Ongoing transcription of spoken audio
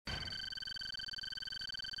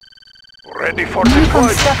Ready for New deployment.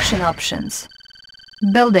 construction options.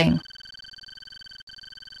 Building.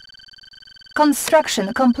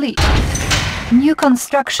 Construction complete. New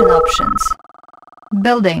construction options.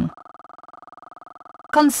 Building.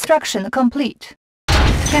 Construction complete.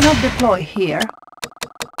 Cannot deploy here.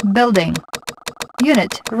 Building.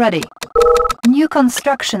 Unit ready. New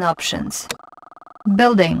construction options.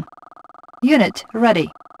 Building. Unit ready.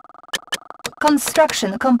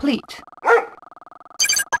 Construction complete.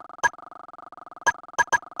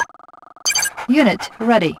 Unit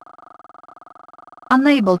ready.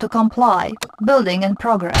 Unable to comply. Building in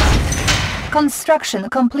progress. Construction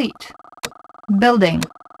complete. Building.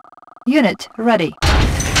 Unit ready.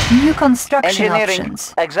 New construction Engineering.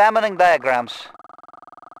 options. Examining diagrams.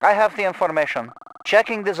 I have the information.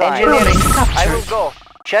 Checking design. Building I will captured. go.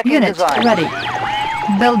 Checking Unit design. ready.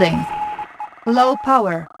 Building. Low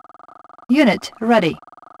power. Unit ready.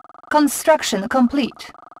 Construction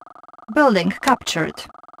complete. Building captured.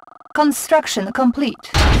 Construction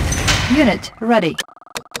complete. Unit ready.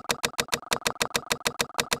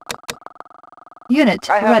 Unit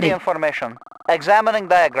I have ready. the information. Examining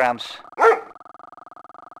diagrams.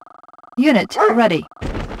 Unit ready.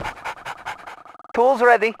 Tools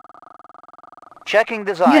ready. Checking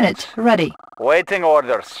designs. Unit ready. Waiting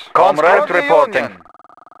orders. Comrade reporting.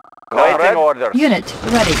 Waiting orders. Unit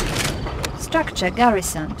ready. Structure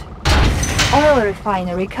garrisoned. Oil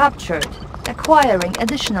refinery captured. Acquiring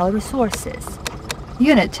additional resources.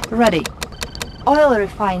 Unit ready. Oil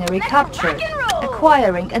refinery captured.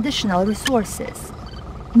 Acquiring additional resources.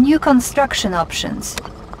 New construction options.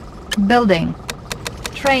 Building.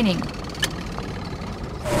 Training.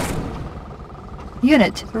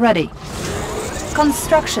 Unit ready.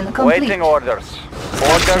 Construction complete. Waiting orders.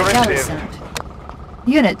 Structure Order received. garrisoned.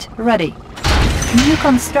 Unit ready. New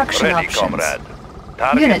construction Ready, options. comrade.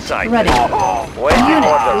 Target Unit sighted. ready. Waiting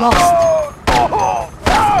Unit orders. lost.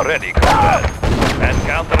 Ready, comrade.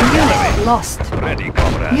 Encountering Unit enemy. lost. Ready,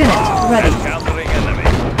 comrade. Unit ready. Encountering enemy.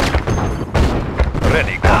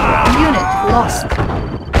 Ready, comrade. Unit lost.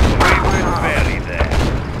 We will bury them.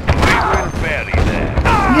 We will bury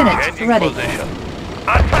them. Unit Changing ready. position.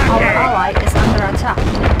 Our Attacking. ally is under attack.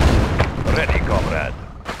 Ready, comrade.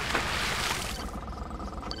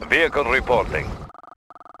 Vehicle reporting.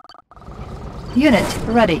 Unit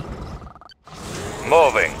ready.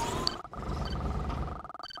 Moving.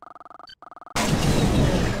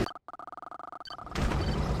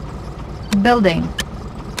 Building.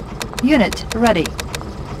 Unit ready.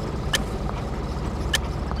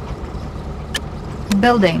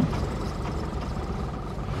 Building.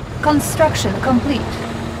 Construction complete.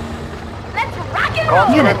 Let's rock and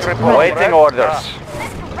roll! Unit Constant report. ready. Waiting orders.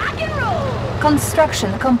 Let's rock and roll!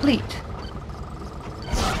 Construction complete.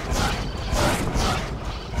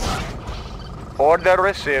 Order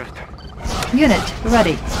received. Unit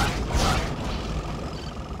ready.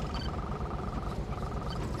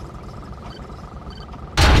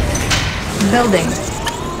 Building.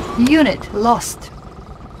 Unit lost.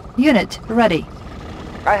 Unit ready.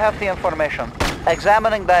 I have the information.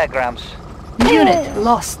 Examining diagrams. Unit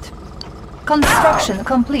lost. Construction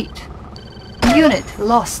complete. Unit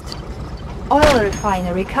lost. Oil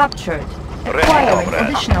refinery captured. Acquiring comrade.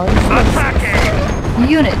 additional resources. Attacking.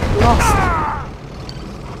 Unit lost.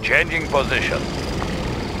 Changing position.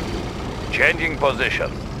 Changing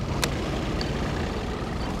position.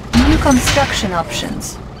 New construction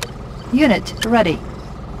options. Unit ready.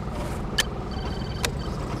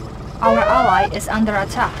 Our ally is under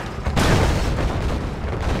attack.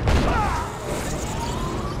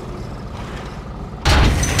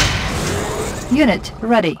 Unit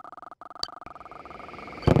ready.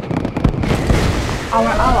 Our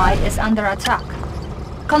ally is under attack.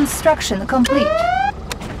 Construction complete.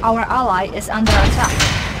 Our ally is under attack.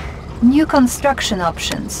 New construction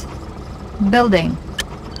options. Building.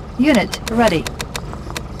 Unit ready.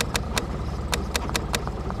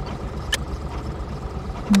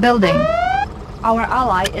 Building. Our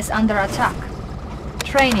ally is under attack.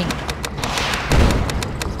 Training.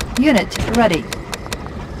 Unit ready.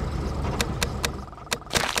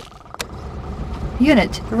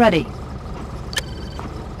 Unit ready.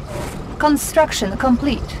 Construction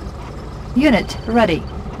complete. Unit ready.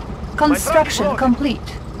 Construction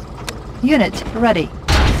complete. Unit ready.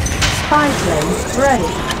 Spy plane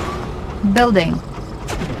ready. Building.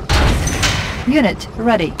 Unit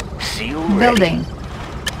ready. Seal Building.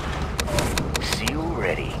 Seal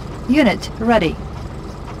ready. Unit ready.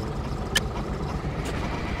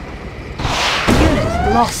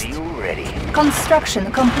 Unit lost. Seal ready.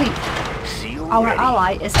 Construction complete. Seal Our ready.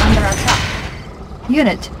 ally is under attack.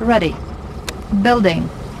 Unit ready. Building.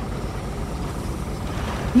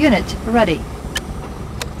 Unit ready.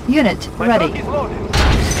 Unit My ready. truck is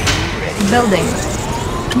loaded. Building.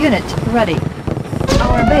 Unit ready.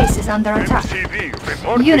 Our base is under attack. MCV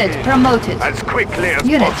reporting Unit in. promoted. As quickly as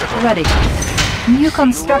Unit possible. ready. New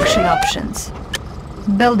construction options.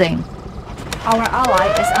 Building. Our ally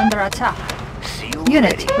is under attack.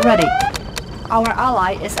 Unit ready. Our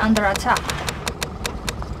ally is under attack.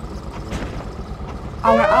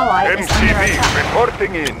 Our ally is under MCV attack.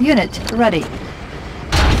 reporting in. Unit ready.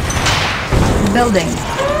 Building.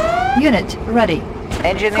 Unit ready.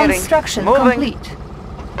 Engineering. Construction Moving. complete.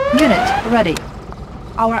 Unit ready.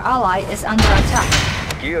 Our ally is under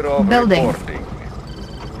attack. Gear of Building. reporting.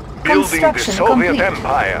 Building the Construction Soviet complete.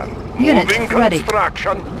 Empire. Unit Moving ready.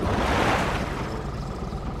 construction.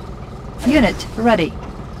 Unit ready.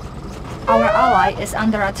 Our ally is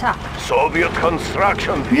under attack. Soviet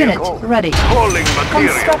construction Unit vehicle. ready. Hauling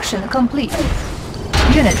material. Construction complete.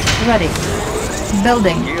 Unit ready.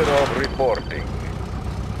 Building. Gear of reporting.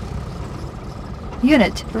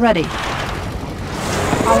 Unit ready.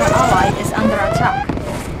 Our ally is under attack.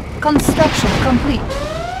 Construction complete.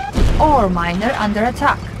 Ore miner under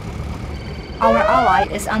attack. Our ally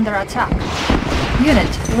is under attack.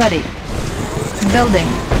 Unit ready. Building.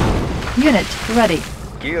 Unit ready.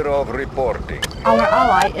 Gear of reporting. Our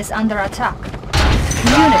ally is under attack.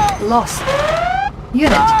 Unit lost.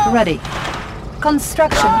 Unit ready.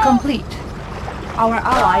 Construction complete. Our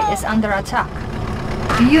ally is under attack.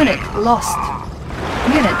 Unit lost.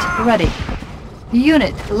 Unit ready.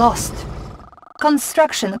 Unit lost.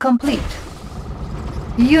 Construction complete.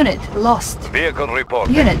 Unit lost. Vehicle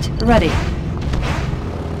reporting. Unit ready.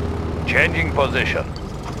 Changing position.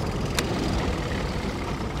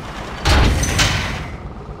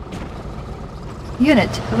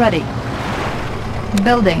 Unit ready.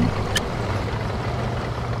 Building.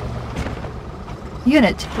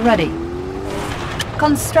 Unit ready.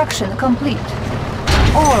 Construction complete.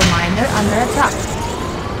 Ore miner under attack.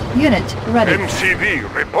 Unit ready.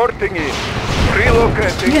 MCV reporting in.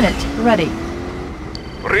 Relocating. Unit ready.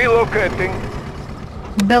 Relocating.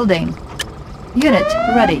 Building. Unit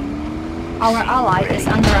ready. Our ally is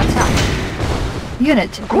under attack.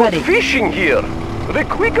 Unit Good ready. fishing here. The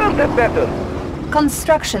quicker the better.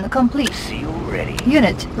 Construction complete. Seal ready.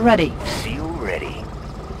 Unit ready. Seal ready.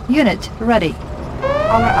 Unit ready.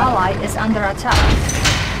 Our ally is under attack.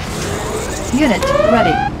 Unit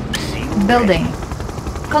ready. Building.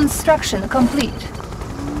 Construction complete.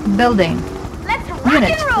 Building. Let's rock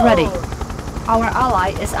Unit and roll. ready. Our ally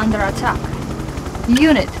is under attack.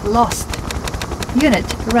 Unit lost. Unit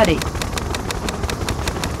ready.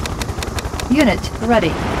 Unit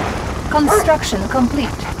ready. Construction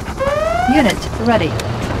complete. Unit ready.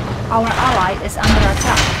 Our ally is under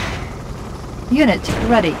attack. Unit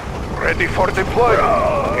ready. Ready for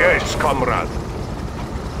deployment. Yes, comrade.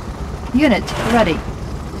 Unit ready.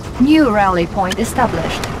 New rally point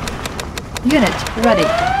established. Unit ready.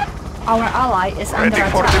 Our ally is under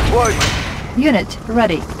Ready for attack. deployment. Unit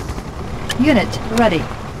ready. Unit ready.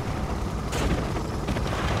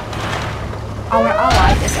 Our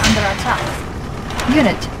ally is under attack.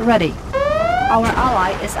 Unit ready. Our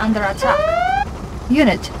ally is under attack.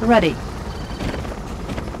 Unit ready.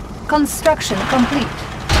 Construction complete.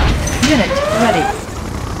 Unit ready.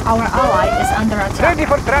 Our ally is under attack. Ready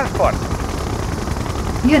for transport.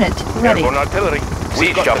 Unit ready. Airborne artillery.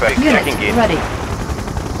 Siege chopper Unit checking in. ready.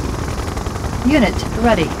 Unit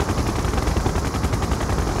ready.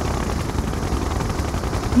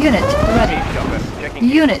 Unit ready. Siege chopper checking in.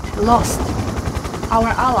 Unit lost. Our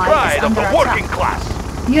ally is Pride of under the working attack.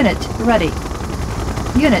 class. Unit ready.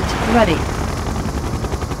 Unit ready.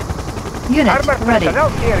 Unit Armored ready.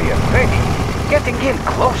 personnel area ready. Getting in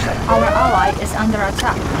closer. Our ally is under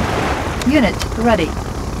attack. Unit ready.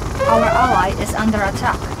 Our ally is under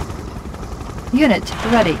attack. Unit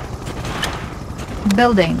ready.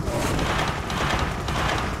 Building.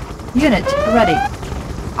 Unit ready.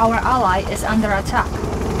 Our ally is under attack.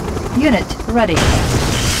 Unit ready.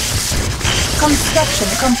 Construction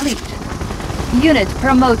complete. Unit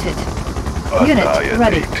promoted. Unit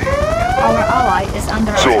ready. Our ally is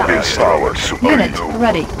under Soviet attack. power Unit supernova.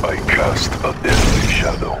 ready. I cast a deadly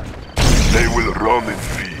shadow. They will run in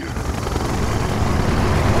fear.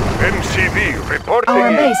 MCV reporting Our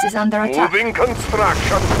in. base is under attack. Moving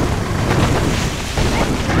construction.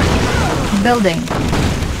 Building.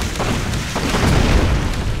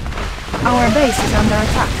 Our base is under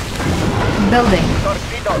attack. Building.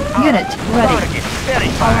 Unit ready.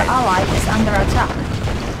 Our ally is under attack.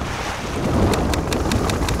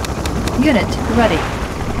 Unit ready.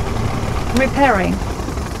 Repairing.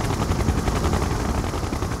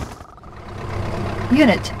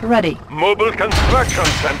 Unit ready. Mobile construction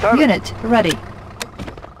center. Unit ready.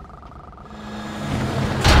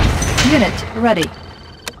 Unit ready.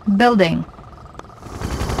 Building.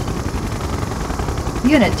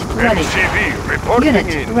 Unit ready. MCV reporting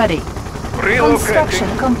Unit in. ready. Construction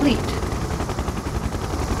Relocating. complete.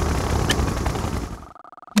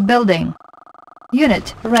 Building.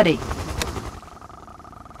 Unit ready.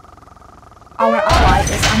 Our ally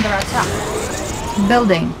is under attack.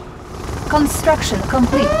 Building. Construction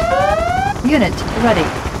complete. Unit ready.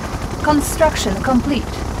 Construction complete.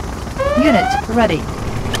 Unit ready.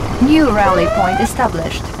 New rally point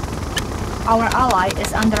established. Our ally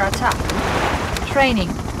is under attack. Training.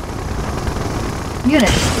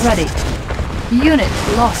 Unit ready. Unit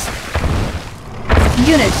lost.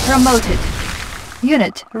 Unit promoted.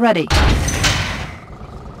 Unit ready.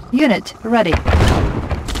 Unit ready.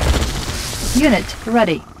 Unit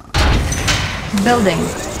ready. Building.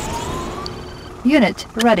 Unit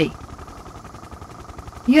ready.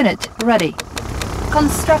 Unit ready.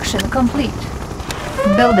 Construction complete.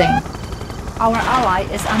 Building. Our ally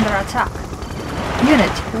is under attack.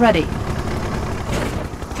 Unit ready.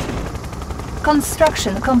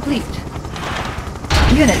 Construction complete.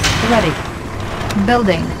 Unit ready.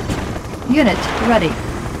 Building. Unit ready.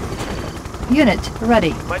 Unit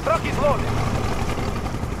ready. My truck is loaded.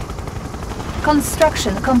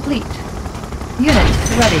 Construction complete. Unit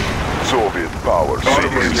ready. Soviet power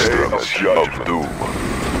system of doom.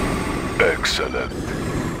 Excellent.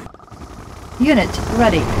 Unit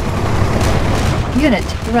ready. Unit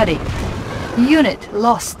ready. Unit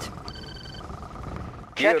lost.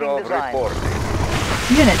 Checking design.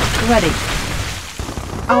 Unit ready.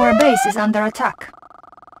 Our base is under attack.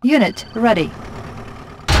 Unit ready.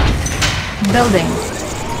 Building.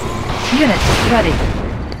 Unit ready.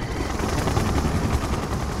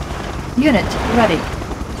 Unit ready.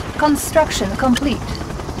 Construction complete.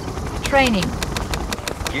 Training.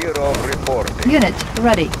 Gear of reporting. Unit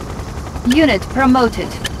ready. Unit promoted.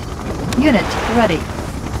 Unit ready.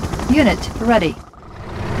 Unit ready.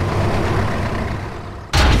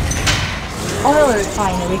 Oil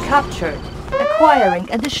refinery captured. Acquiring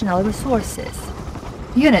additional resources.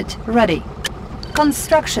 Unit ready.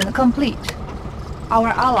 Construction complete. Our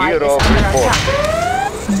ally Gear is of under report.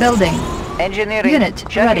 attack. Building. Engineering. Unit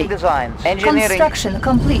Checking ready. designs. Engineering. Construction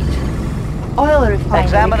complete. Oil refinery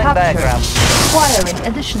Examining captured. diagram. Acquiring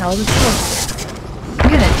additional resources.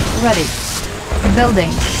 Unit ready.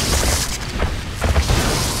 Building.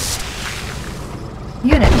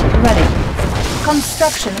 Unit ready.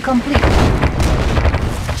 Construction complete.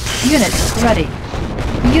 Unit ready.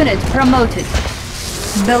 Unit promoted.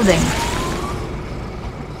 Building.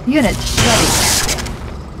 Unit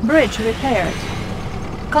ready. Bridge repaired.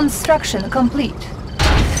 Construction complete.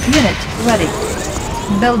 Unit ready.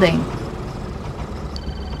 Building.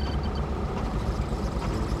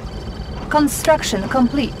 Construction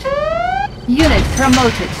complete. Unit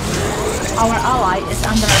promoted. Our ally is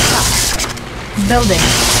under attack. Building.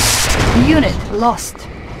 Unit lost.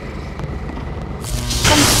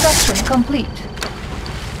 Construction complete.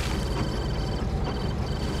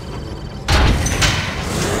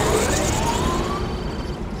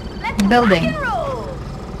 Building.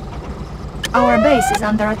 Our base is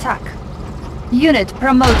under attack. Unit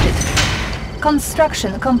promoted.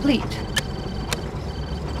 Construction complete.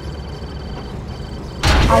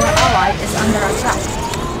 Our ally is under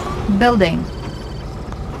attack. Building.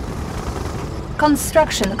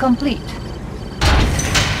 Construction complete.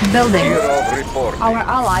 Building. Gear of reporting. Our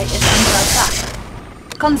ally is under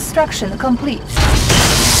attack. Construction complete.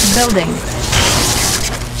 Building.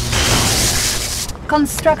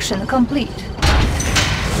 Construction complete.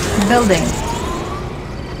 Building.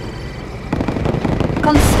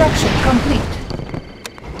 Construction complete.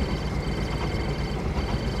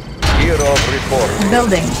 Gear of reporting.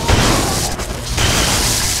 Building.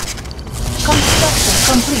 Construction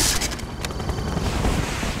complete.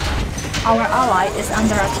 Our ally is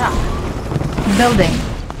under attack. Building.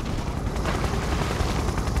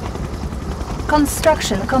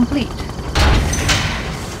 Construction complete.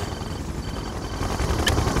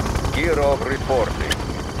 Gear of reporting.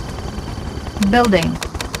 Building.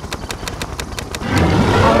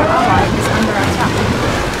 Our ally is under attack.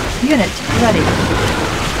 Unit ready.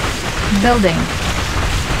 Building.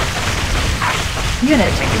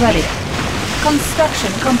 Unit ready.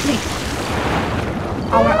 Construction complete.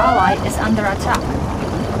 Our ally is under attack.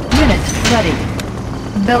 Unit ready.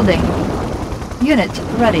 Building. Unit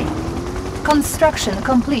ready. Construction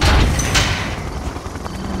complete.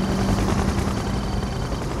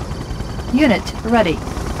 Unit ready.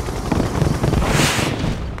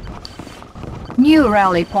 New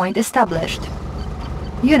rally point established.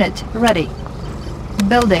 Unit ready.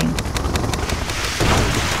 Building.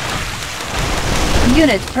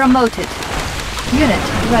 Unit promoted. Unit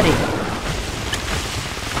ready.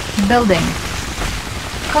 Building.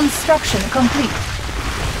 Construction complete.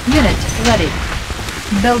 Unit ready.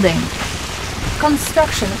 Building.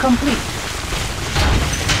 Construction complete.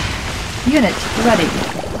 Unit ready.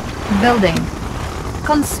 Building.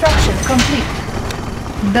 Construction complete.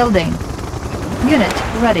 Building. Unit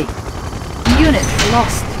ready. Unit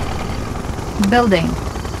lost. Building.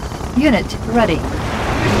 Unit ready.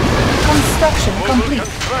 Construction complete.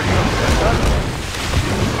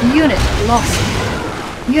 Unit lost.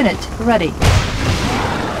 Unit ready.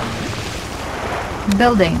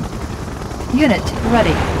 Building. Unit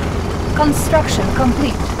ready. Construction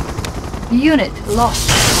complete. Unit lost.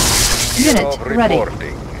 Unit ready.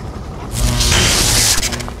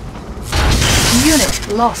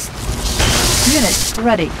 Unit lost. Unit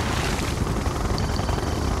ready.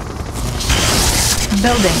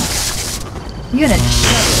 Building. Unit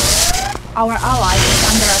ready. Our ally is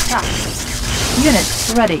under attack.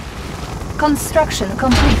 Unit ready. Construction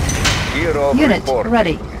complete. Unit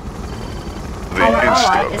ready. Our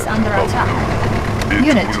ally is under attack.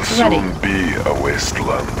 Unit ready. It will soon be a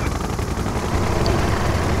wasteland.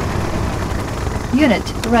 Unit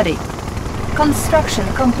ready. Construction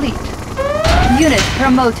complete. Unit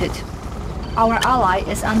promoted. Our ally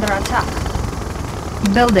is under attack.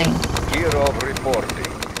 Building. Gear of reporting.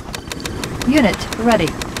 Unit ready.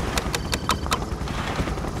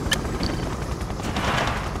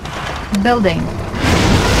 Building.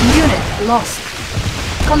 Unit lost.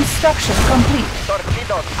 Construction complete.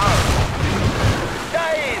 Torpedoes out.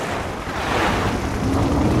 Dive!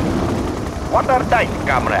 Water tight,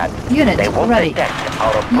 comrade. Unit They won't ready. detect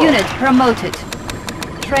our approach. Unit promoted.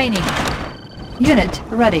 Training. Unit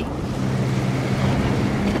ready.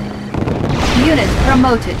 Unit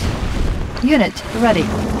promoted. Unit ready.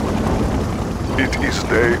 It is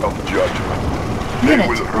day of judgment. They Unit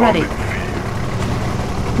will run ready. in fear.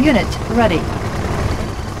 Unit ready.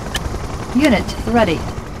 Unit ready.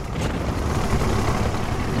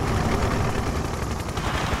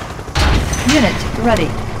 Unit ready.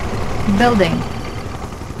 Building.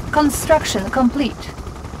 Construction complete.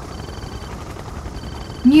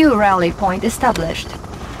 New rally point established.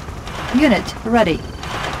 Unit ready.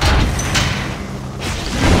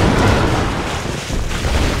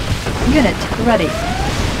 Unit ready.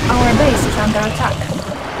 Our base is under attack.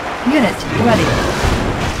 Unit ready.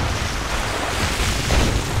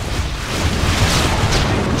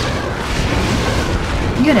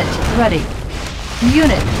 Unit ready.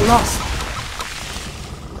 Unit lost.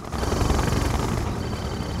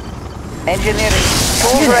 Engineering.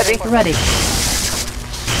 Tools Unit ready. ready.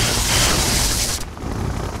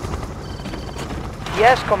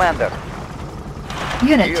 Yes, Commander.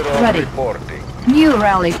 Unit Gear of ready. reporting. New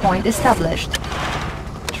rally point established.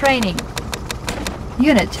 Training.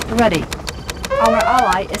 Unit ready. Our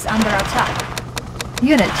ally is under attack.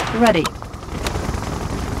 Unit ready.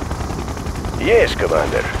 Yes,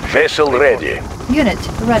 Commander. Vessel ready. Unit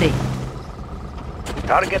ready.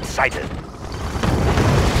 Target sighted.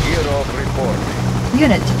 Gear of reporting.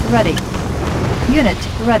 Unit ready. Unit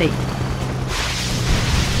ready.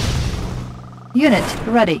 Unit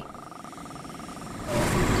ready.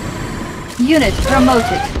 Unit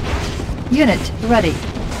promoted. Unit ready.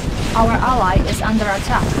 Our ally is under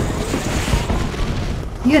attack.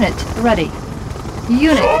 Unit ready.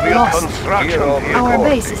 Unit Soviet lost. construction Gear of vehicle. Our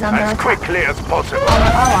base is under As attack. quickly as possible.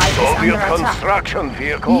 Our ally is Soviet under attack. construction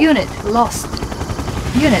vehicle. Unit lost.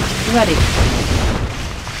 Unit ready.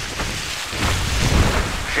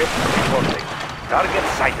 Ship reporting. Target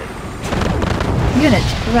sighted. Unit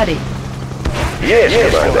ready. Yes,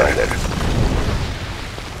 Commander.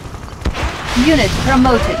 Unit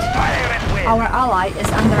promoted. Fire at will. Our ally is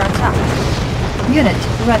under attack. Unit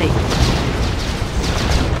ready.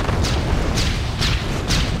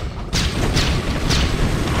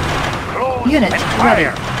 Close Unit and ready.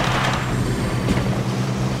 fire.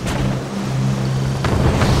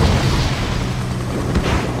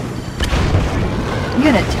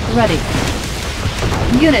 Unit ready.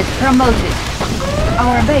 Unit promoted.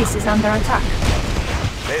 Our base is under attack.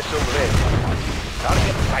 Vessel ready.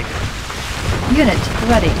 Target sighted. Unit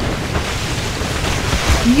ready.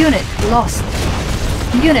 Unit lost.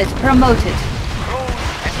 Unit promoted. Close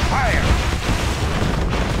and fire.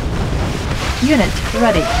 Unit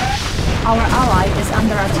ready. Our ally is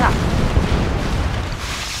under attack.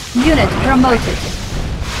 Unit promoted.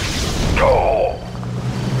 Go!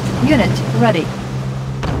 Unit ready.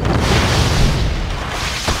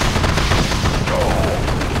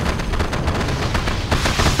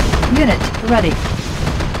 Unit ready.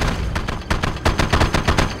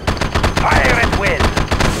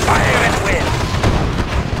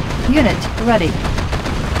 Unit ready.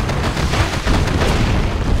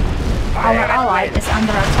 Our ally is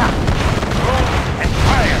under attack. And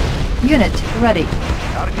fire! Unit ready.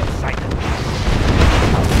 Target sighted.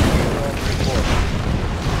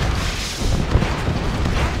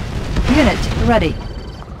 Unit ready.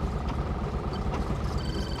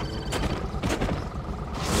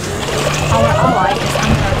 Our ally is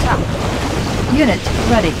under attack. Unit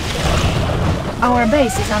ready. Our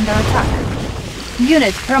base is under attack.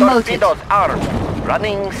 Unit promoted. Torpedoes armed.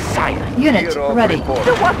 Running silent. Unit ready.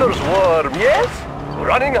 The water's warm, yes?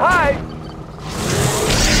 Running high.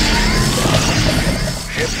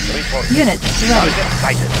 Ship reporting. Unit ready. Target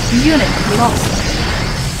sighted. Unit lost.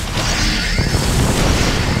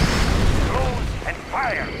 Cruise and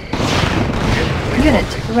fire. Unit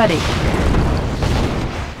ready.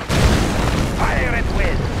 Fire at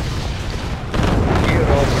will.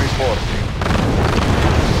 Hero reporting.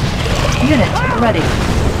 Unit ready.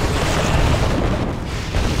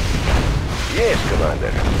 Yes,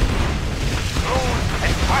 Commander. Cruise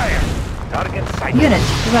and fire. Target sighted. Unit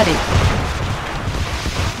ready.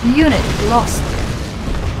 Unit lost.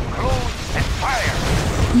 Cruise and fire.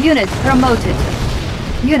 Unit promoted.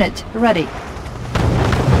 Unit ready.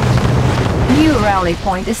 New rally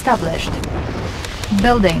point established.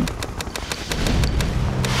 Building.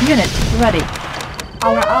 Unit ready.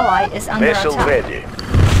 Our ally is under Vessel attack. ready.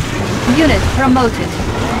 Unit promoted.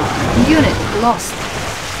 Unit lost.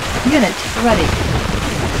 Unit ready.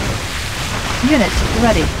 Unit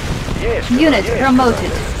ready. Yes, Unit yes,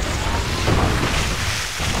 promoted.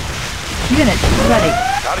 Unit ready.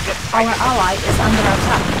 Target Our sighted. ally is under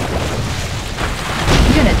attack.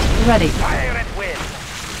 Unit ready. Fire at will.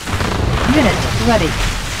 Unit ready.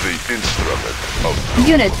 The instrument of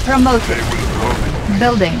Unit promoted. they will run in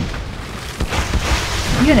Building.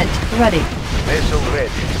 Unit ready. Vessel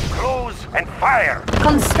ready. Cruise and fire.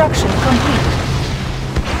 Construction complete.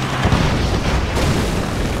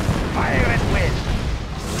 Fire at will.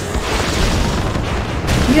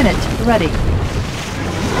 Unit ready.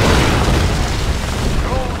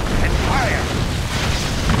 Cruise and fire.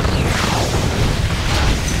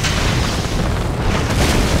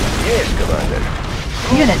 Yes, Commander.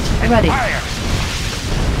 Unit And ready. fire.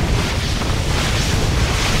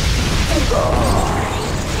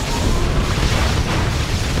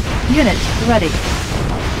 Unit ready.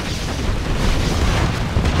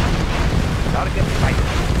 Target sighted.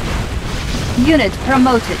 Unit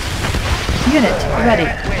promoted. Unit ready.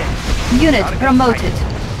 Fire at will. Unit promoted.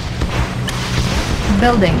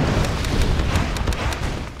 Building.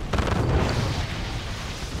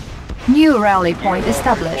 New rally point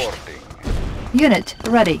established. Unit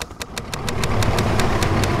ready.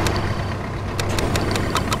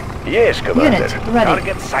 Yes, Commander. Unit ready.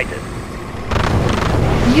 Target sighted.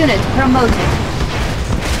 Unit promoted.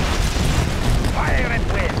 Fire at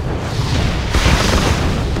will.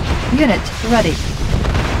 Unit ready.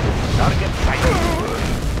 Target sighted.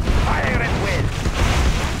 Fire at will.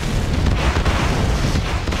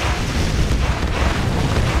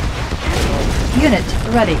 Unit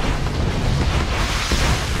ready.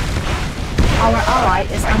 Our ally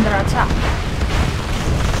is under attack.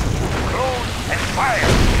 Cruise and fire.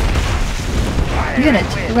 Fire Unit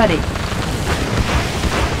at will. ready.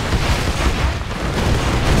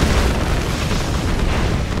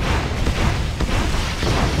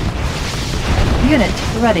 Unit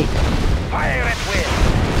ready. Fire at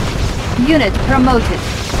will. Unit promoted.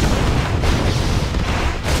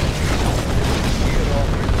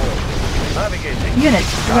 Navigating. Unit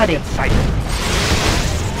ready. Target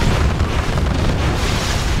sighted.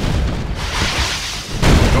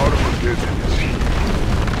 Armageddon is here.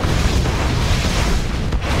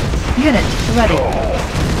 Unit ready.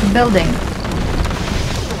 Building.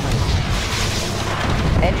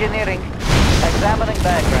 Engineering. Examining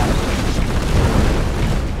background.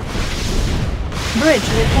 Bridge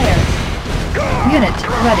repaired. Unit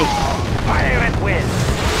ready. Fire at will.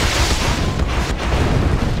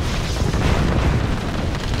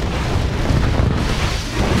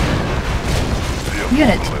 The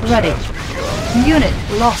Unit apocalypse ready. has begun. Unit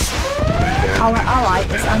lost. Our ally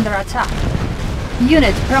is under attack.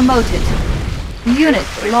 Unit promoted. Unit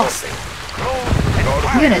lost. Cruise and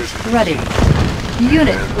fire. Unit ready.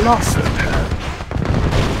 Unit lost.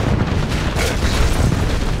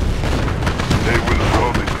 They will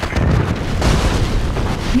run in fear.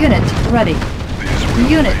 Unit ready. These will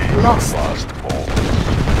Unit be the lost. last balls.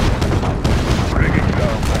 Bringing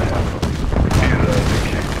down the hammer.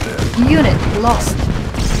 Eradicate them. Unit lost.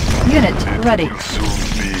 Unit It ready. will soon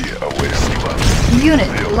be a wasteland. Unit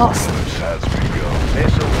The lost. apocalypse has begun.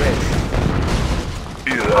 Vessel ready.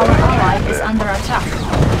 Our ally Eradicate is them. under attack.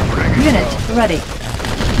 Bring Unit ready.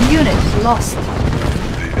 Unit lost. The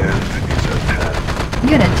end is at hand.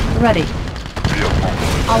 Unit ready. The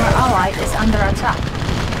apocalypse Our has ally is under attack.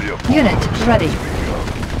 The Unit apocalypse ready. has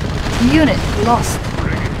begun. Unit lost.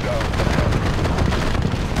 Bringing down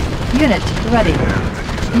the Unit ready. end is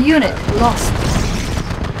at Unit lost.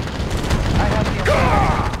 I have the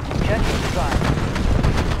information. Checking design.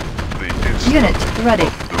 the instant Unit ready.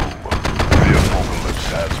 of doom. The apocalypse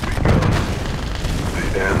has begun. The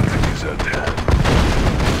end is at hand.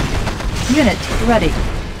 Unit ready.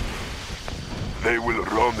 They will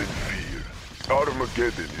run in fear.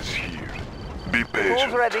 Armageddon is here. Be patient.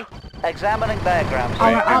 Tools ready. Examining diagrams.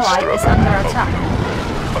 Our ally is under attack.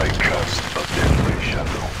 I cast a deadly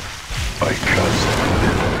shadow. I cast a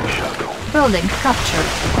deadly shadow. Building captured.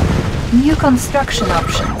 New construction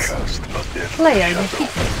options. Cast a deadly Player shadow.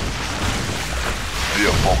 defeated. The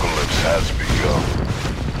apocalypse has begun.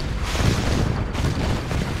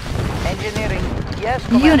 Engineering. Yes,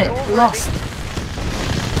 Commander. Unit Tools ready. lost.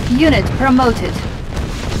 Unit promoted.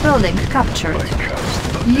 Building captured. I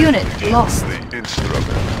cast a Unit deadly lost. The instrument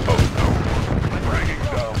of doom. Bringing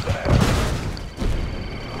down the hand.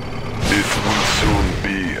 It will soon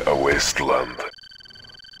be a wasteland.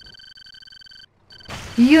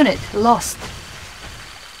 Unit lost.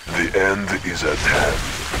 The end is at hand.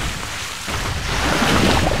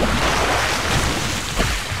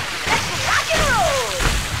 Rock and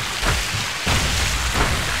roll!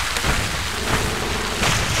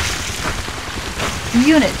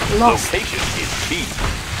 Unit lost. Location is key.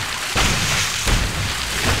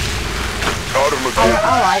 Our Armageddon.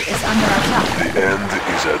 ally is under attack. The end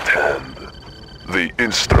is at hand. The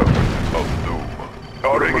instrument of doom.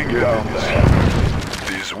 Bringing down the hand.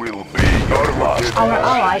 This will be your last. Our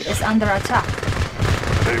ally is under attack.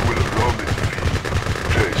 They will run in fear.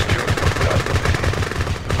 Taste your brutality.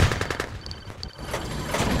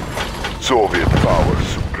 Soviet power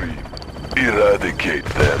supreme. Eradicate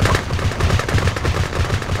them.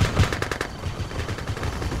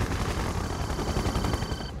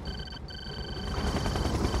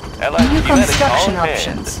 Allied New unit construction on hand.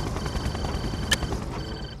 options.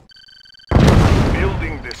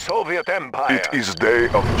 Building the Soviet Empire. It is day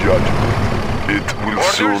of judgment. It will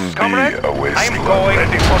Orders, soon comrade? be a wasteland. I'm going.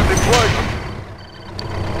 Ready for deployment.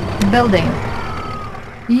 Building.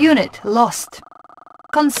 Unit lost.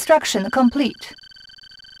 Construction complete.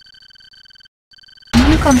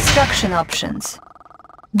 New construction options.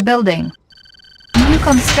 Building. New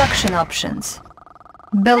construction options.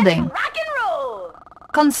 Building. Rock and roll!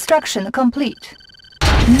 Construction complete.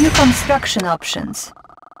 New construction options.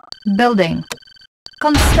 Building.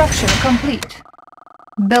 Construction complete.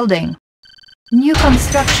 Building. New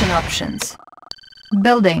construction options.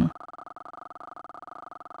 Building.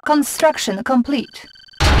 Construction complete.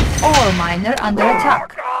 Ore miner under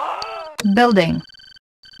attack. Building.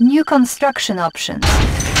 New construction options.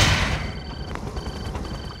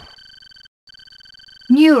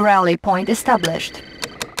 New rally point established.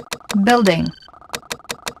 Building.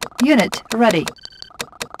 Unit ready.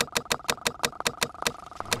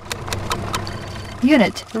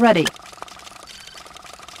 Unit ready.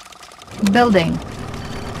 Building.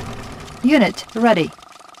 Unit ready.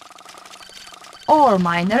 Ore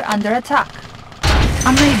miner under attack.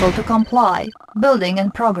 Unable to comply. Building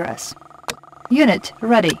in progress. Unit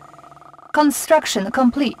ready. Construction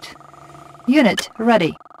complete. Unit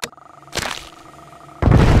ready.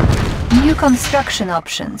 New construction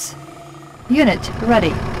options. Unit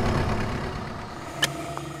ready.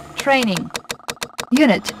 Training.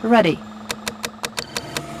 Unit ready.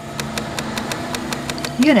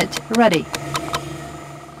 Unit ready.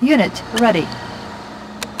 Unit ready.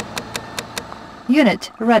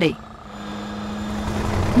 Unit ready.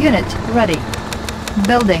 Unit ready.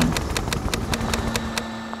 Building.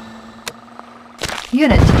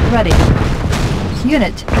 Unit ready.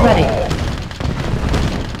 Unit ready.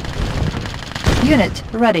 Unit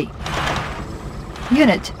ready.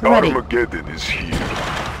 Unit ready. Armageddon is here.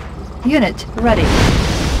 Unit ready.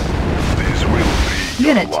 These will be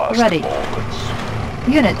Unit your last ready. moments.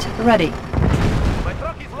 Unit ready. My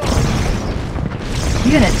truck is lost.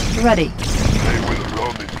 Unit ready. They will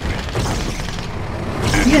run in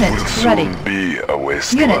fear. It Unit will soon ready. be a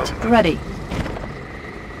wasteland. Unit ready.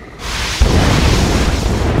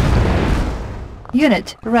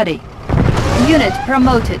 Unit ready. Unit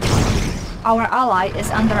promoted. Our ally is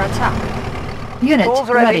under attack. Unit Tools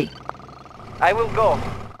ready. ready. I will go.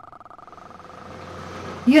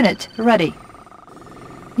 Unit ready.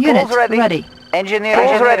 Unit Tools ready. ready.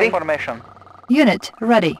 Engineering ready. Information. Unit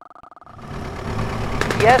ready.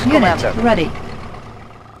 Yes, Unit Commander. ready.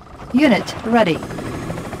 Unit ready.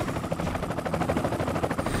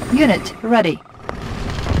 Unit ready.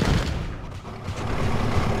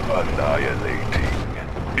 Annihilating.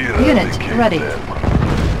 Unit Eradicate ready. them.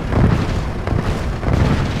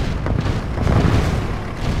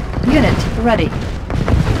 Unit ready.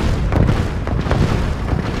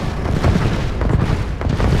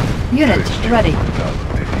 Unit ready.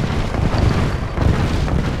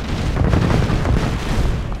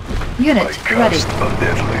 Unit I ready. cast a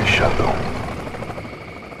deadly shadow.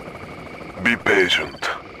 Be patient.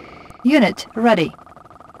 Unit ready.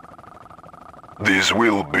 These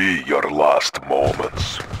will be your last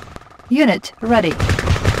moments. Unit ready.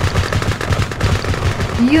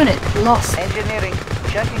 Unit lost. Engineering.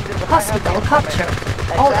 Checking the Hospital captured.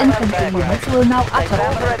 All infantry units will now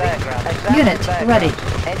attack. Unit ready.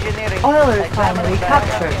 Engineering. Oil refinery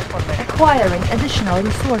captured. Acquiring additional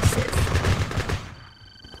resources.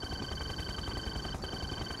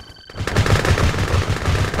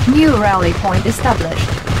 New rally point established.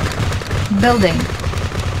 Building.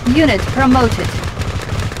 Unit promoted.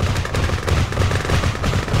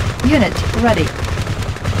 Unit ready.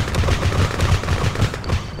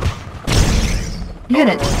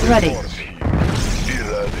 Unit ready.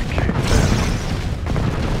 Eradicate them.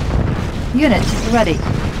 Unit ready.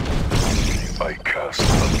 I cast a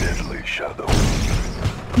deadly shadow.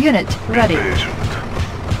 Unit ready. Patient.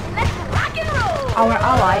 Let's rock and roll! Our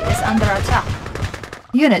ally is under attack.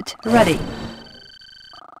 Unit ready.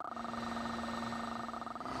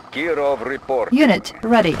 Kirov report. Unit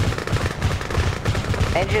ready.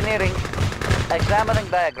 Engineering. Examining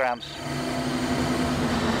diagrams.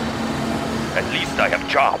 At least I have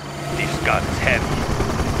job. This gun is heavy.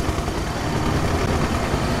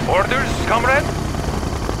 Orders, comrade?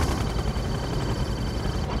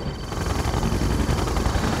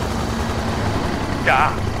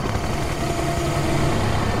 Yeah.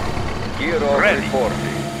 Kirov Ready. reporting.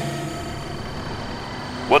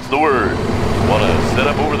 What's the word? Wanna set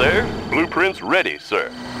up over there? Blueprints ready,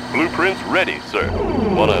 sir. Blueprints ready, sir.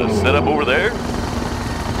 Wanna set up over there?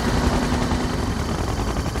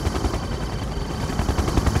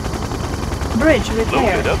 Bridge Load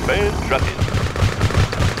repaired. it up and truck it.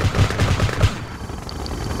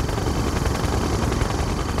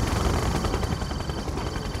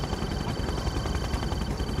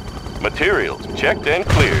 Materials checked and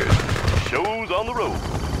cleared. Shows on the road.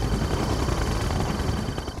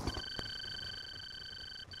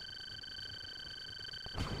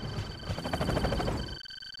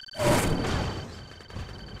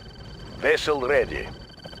 Vessel ready.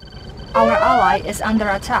 Our ally is under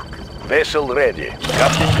attack. Vessel ready.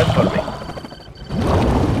 Captain confirming.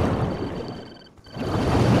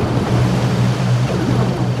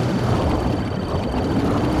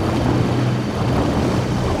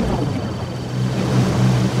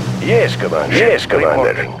 Yes, Commander. Yes,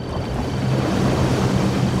 Commander.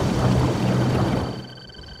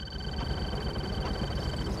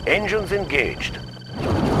 Engines engaged.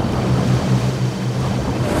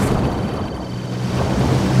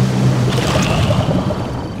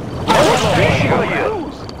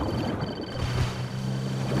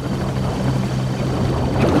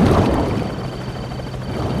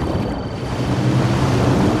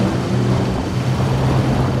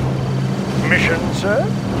 Mission, sir?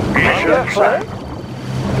 Mission,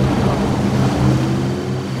 sir?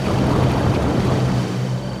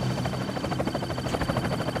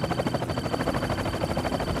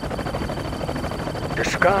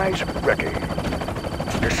 Disguise ready.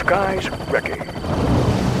 Disguise ready.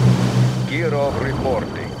 Kirov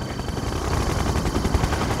reporting.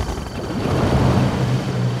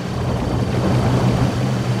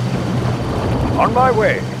 On my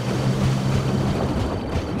way.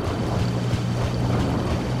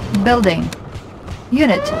 Building.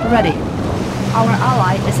 Unit ready. Our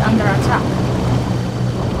ally is under attack.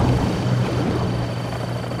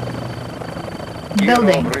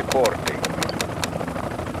 Building. Kirov reporting.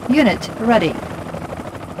 Unit ready.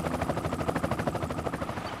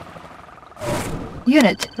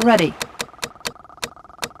 Unit ready.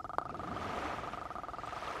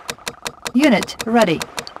 Unit ready.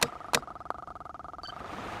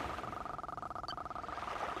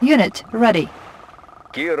 Unit ready.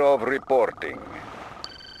 Kirov reporting.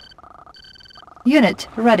 Unit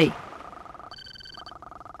ready.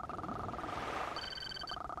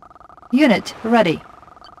 Unit ready.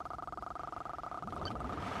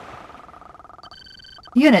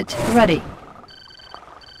 Unit ready.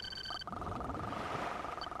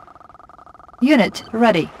 Unit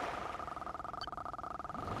ready.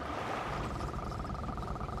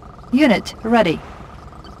 Unit ready.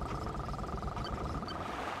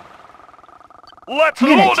 Let's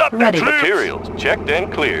Unit load up ready. the troops. Materials checked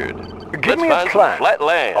and cleared. Give Let's me a find some plan. flat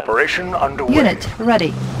land. Operation underway. Unit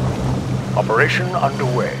ready. Operation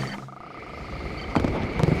underway.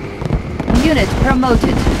 Unit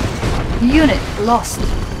promoted. Unit lost.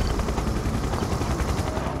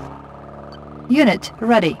 Unit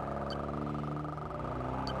ready.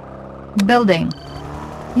 Building.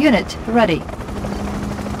 Unit ready.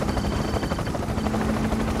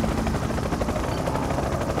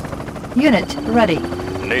 Unit ready.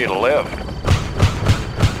 Need a lift.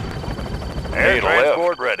 Air Need a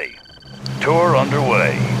transport ready. Tour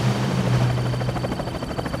underway.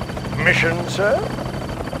 Mission, sir?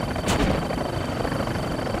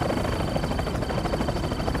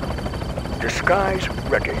 Disguise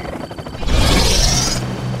ready.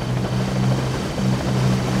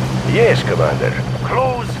 Yes, Commander.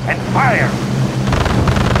 Close and fire.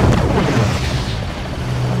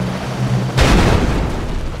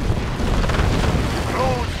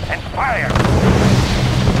 Close and fire.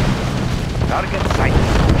 Target sighted.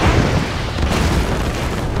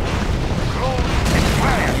 Close and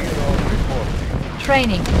fire.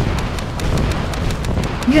 Training.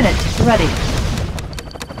 Unit ready.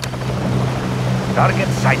 Target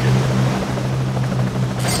sighted.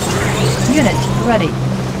 Unit ready.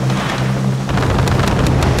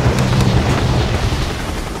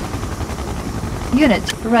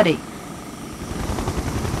 Unit ready.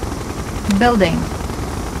 Building.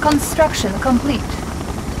 Construction complete.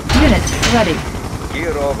 Unit ready.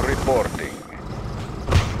 Gear of reporting.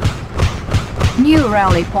 New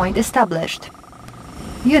rally point established.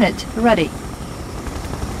 Unit ready.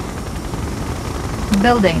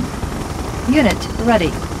 Building. Unit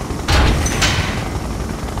ready.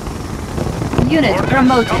 Unit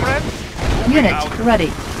promoted. Unit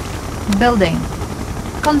ready. Building.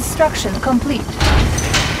 Construction complete.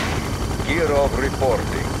 Gear of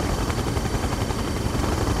reporting.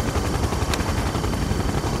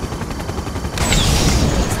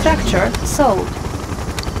 Structure sold.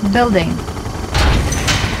 Building.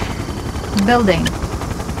 Building.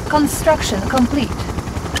 Construction complete.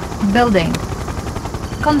 Building.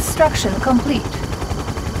 Construction complete.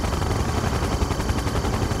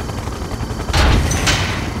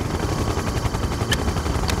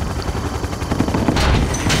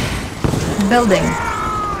 Building.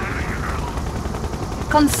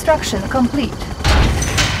 Construction complete.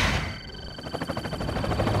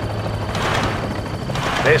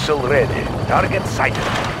 Vessel ready. Target sighted.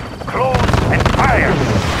 Close and fire.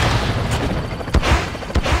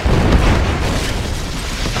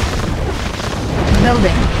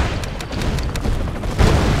 Building.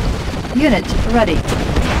 Unit ready.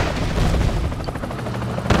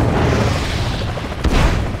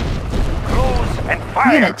 Close and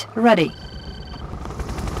fire. Unit ready.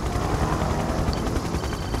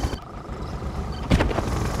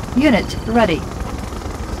 Unit ready.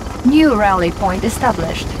 New rally point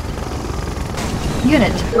established.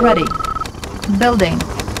 Unit ready. Building.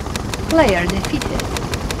 Player defeated.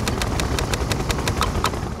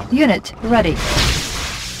 Unit ready.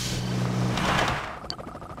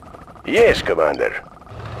 Yes, Commander.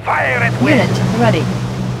 Fire at will. Unit ready.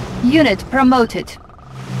 Unit promoted.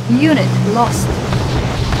 Unit lost.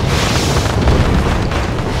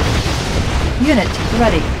 Unit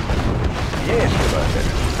ready. Yes, Commander.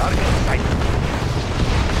 Target sighted.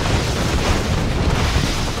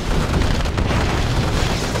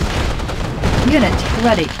 Unit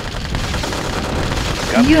ready.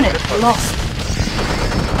 Unit lost.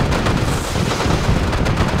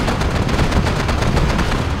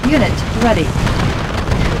 Unit ready.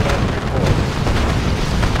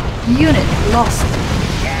 Unit lost.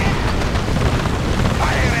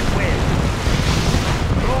 Fire at will.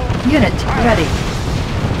 Unit ready.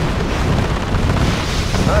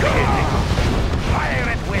 Targeting. Fire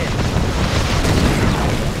at will.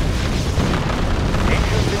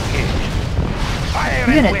 Engines engaged. Fire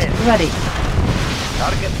at Unit will. ready.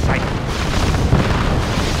 Target sighted.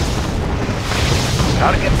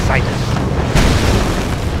 Target sighted.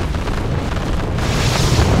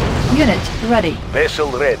 Unit ready. Vessel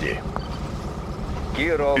ready.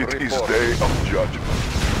 Gear of It is report. day of judgment.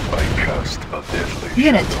 I cast a deadly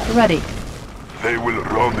Unit shadow. ready. They will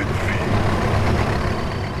run in fear.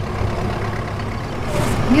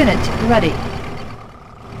 Unit ready.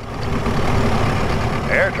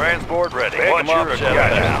 Air transport ready. Pick 'em Watch up, your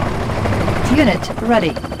General. down. Unit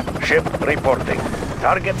ready. Ship reporting.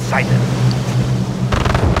 Target sighted.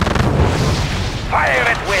 Fire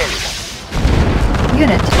at will.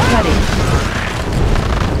 Unit ready.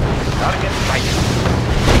 Target sighted.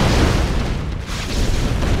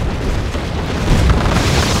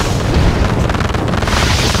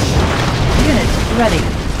 Unit ready.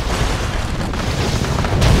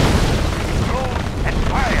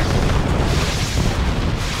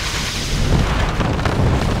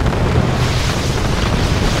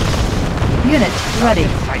 ready.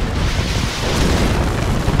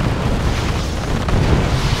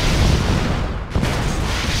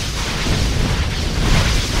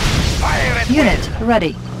 Fire at Unit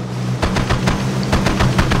ready.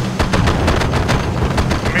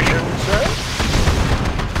 mission, sir.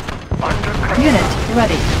 Under control. Unit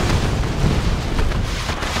ready.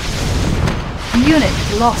 Unit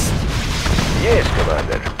lost. Yes,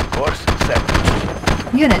 Commander. Course set.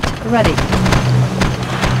 Unit ready.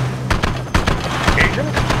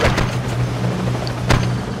 Agent ready.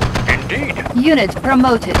 Indeed. Unit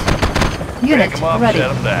promoted. Unit Pick 'em up, ready.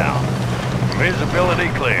 set 'em down. Visibility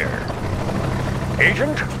clear.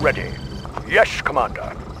 Agent ready. Yes,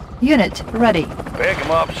 Commander. Unit ready. Pick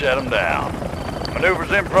 'em up, set 'em down.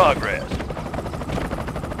 Maneuvers in progress.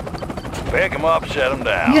 Pick 'em up, set 'em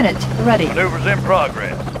down. Unit ready. Maneuvers in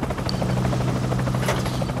progress.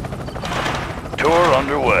 Tour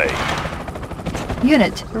underway.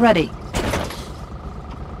 Unit ready.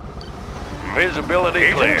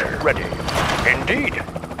 Visibility clear. Ready. Indeed.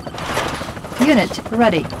 Unit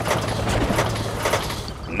ready.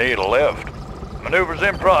 Need a lift. Maneuvers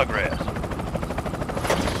in progress.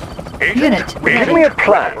 Agent, Unit ready. give me a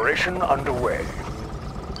plan. Operation underway.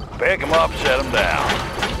 Pick 'em up, set 'em down.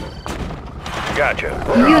 Gotcha.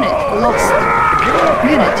 Unit lost.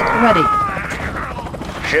 Unit ready.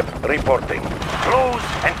 Ship reporting. Close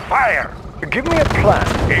and fire. Give me a plan.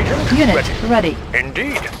 Agent Unit ready.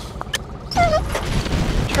 Indeed.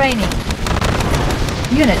 Training.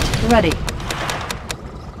 Unit ready.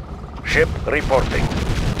 Ship reporting.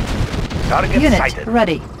 Target Unit sighted.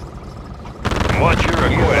 ready. What's your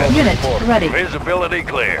request? Unit ready. Visibility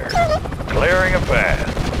clear. Clearing a path.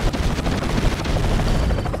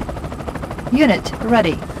 Unit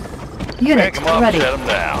ready. Unit Pick 'em up, ready. set 'em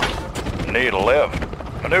down. Need a lift.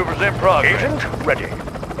 Maneuvers in progress. Agent ready.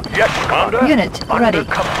 Yes, Commander. Unit ready.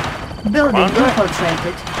 Undercover. Building Commander?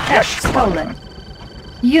 infiltrated. Yes, Cash stolen.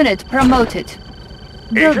 Unit promoted.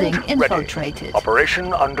 Building Agent ready. infiltrated.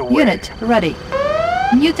 Operation underway. Unit ready.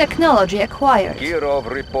 New technology acquired. Gear of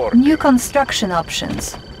report. New construction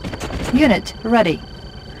options. Unit ready.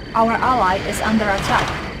 Our ally is under attack.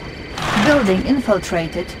 Building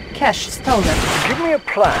infiltrated. Cash stolen. Give me a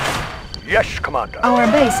plan. Yes, Commander. Our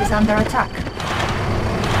base is under attack.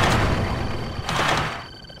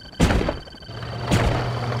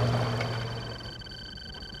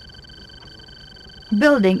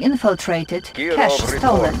 Building infiltrated. Gear Cash of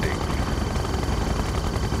stolen. reporting.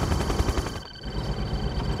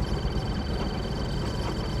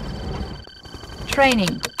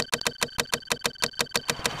 Training.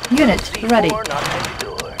 Unit ready. Knocking at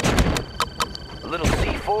your door. A little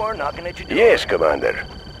C4 knocking at your door. Yes, Commander.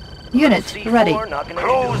 Unit C4 ready. knocking at your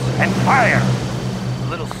door. Close and fire. A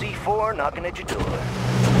little C4 knocking at your door.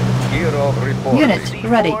 Gear of report. Unit C4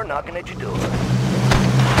 ready. knocking at your door. A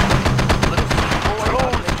little C4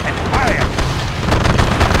 close and fire.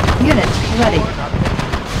 Unit ready.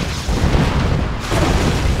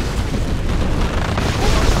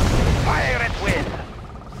 Fire at will.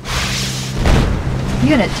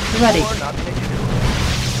 Unit ready. C4 knocking at your door.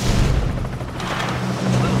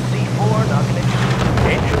 A little C4 knocking at your door.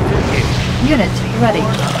 Engine engaged. Unit ready.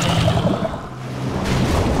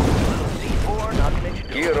 C4 knocking at your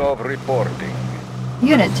door. Gear of reporting.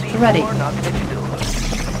 Unit ready. C4 knocking at your door.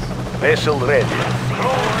 Vessel ready.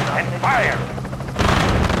 Close and fire.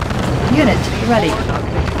 Unit ready.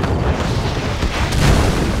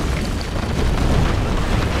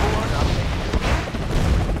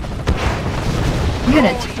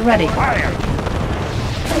 Unit ready. Fire.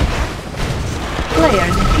 Player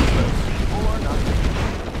defeated.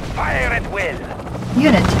 Fire at will.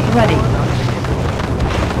 Unit ready.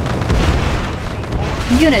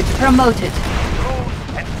 Unit promoted.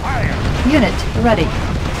 Close and fire. Unit ready.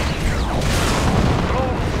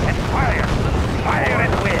 Close and fire. Fire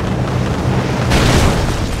at will.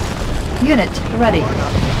 Unit ready.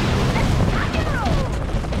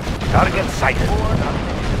 Target sighted.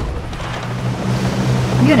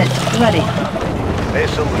 Unit ready.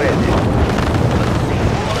 Vessel ready.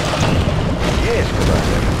 Yes,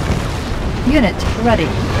 Commander. Unit ready.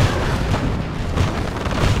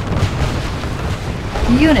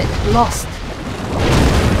 Unit lost.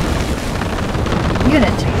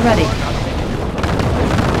 Unit ready.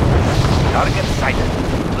 Target sighted.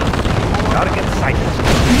 Target sighted.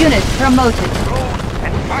 Unit promoted. Close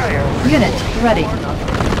and fire. Unit ready.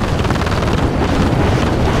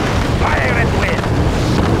 Fire at will.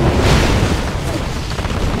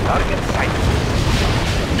 Target sighted.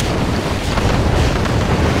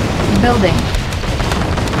 Building.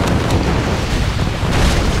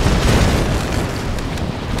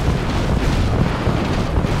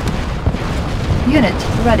 Unit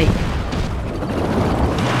ready.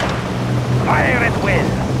 Fire at will.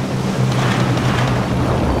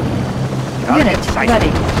 Unit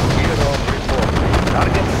ready. Zero report.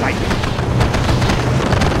 Target sighted.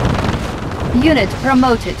 Unit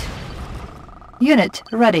promoted. Unit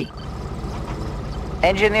ready.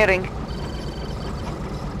 Engineering.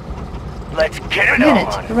 Let's get it Unit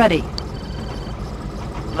on. ready.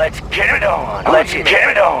 Let's get it on. Let's get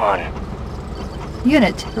it on.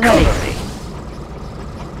 Unit ready. Cover me.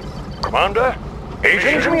 Commander,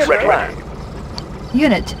 agents ready.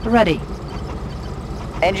 Unit ready.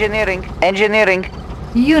 Engineering. Engineering.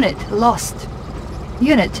 Unit lost.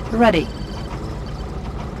 Unit ready.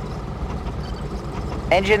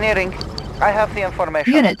 Engineering. I have the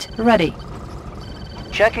information. Unit ready.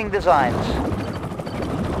 Checking designs.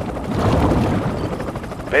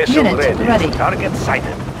 Vessel Unit ready. Target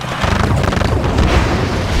sighted.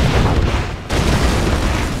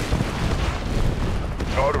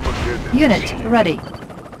 Armageddon. Unit ready.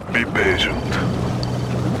 Be patient.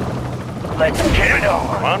 Let's get it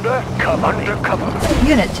on. Commander, come under cover.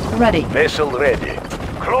 Unit ready. Vessel ready.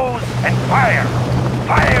 Close and fire.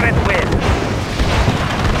 Fire at will.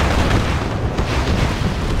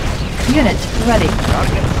 Unit ready.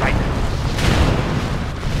 Target sighted.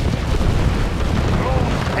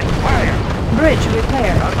 Close and fire. Bridge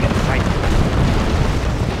repaired. Target sighted.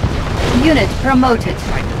 Unit promoted.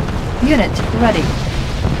 Sighted. Unit ready.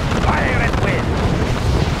 Fire at will.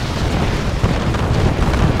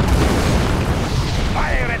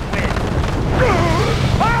 Fire at will.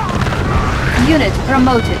 Unit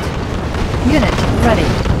promoted. Unit ready.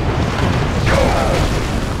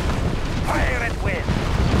 Fire at will.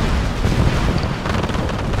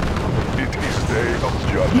 It is day of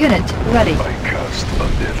judgment. Unit ready. I cast a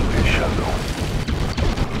deadly shadow.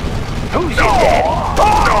 Who's your daddy?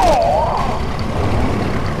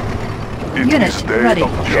 It Unit is day ready. of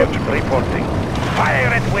judgment. Reporting. Fire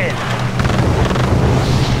at will.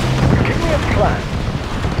 Give me a plan.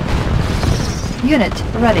 Unit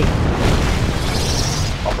ready.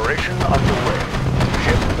 Operation underway.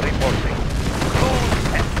 Ship reporting. Close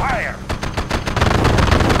and fire.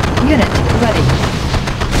 Unit ready.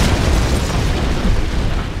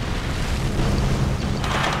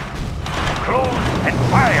 Close and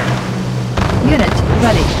fire. Unit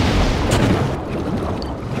ready.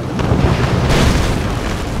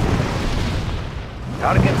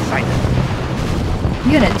 Target sighted.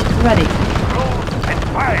 Unit ready. Close and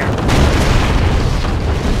fire.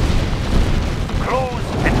 Close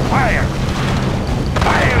and fire.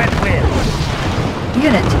 Fire at will.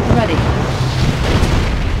 Unit ready.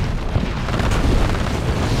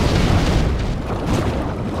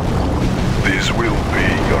 This will be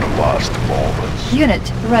your last moments. Unit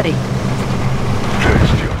ready.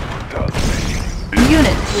 Taste your brutality. It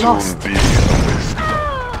Unit will soon lost. be a wasteland.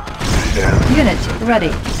 The end Unit is at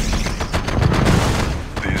ready. hand.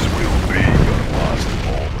 This will be your last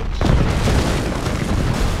moments.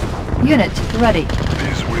 Unit ready.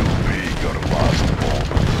 This will be your last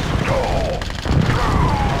moments. Go.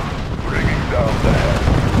 Bringing down the head.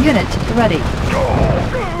 Unit ready. Go.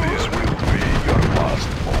 This will be your last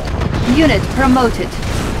moments. Unit promoted.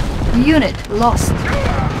 Unit lost.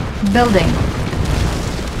 Building.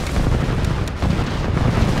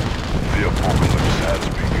 The apocalypse has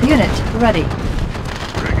begun. Unit ready.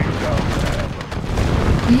 Bringing down the head.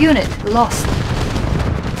 Unit lost.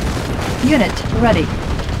 Unit ready.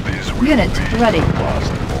 This will Unit be ready. your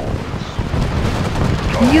last moments.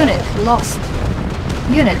 Go. Unit lost.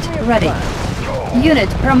 Unit ready. Go. Unit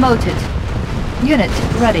promoted. Unit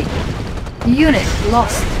ready. Unit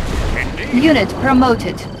lost. Unit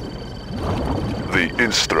promoted. The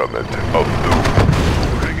instrument of doom.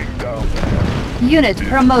 Bringing down the head. Unit It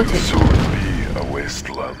promoted. will soon be a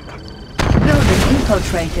wasteland. Building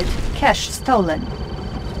infiltrated. Cash stolen.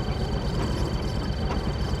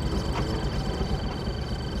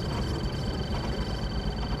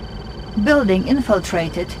 Building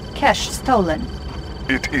infiltrated. Cash stolen.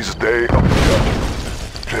 It is day of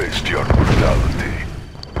judgment. Taste your brutality.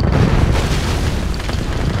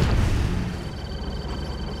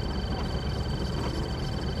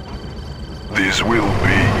 These will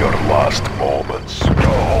be your last moments.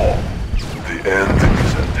 Go. The end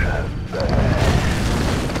is at hand.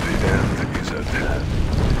 The end is at hand.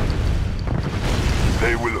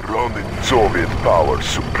 They will run in Soviet power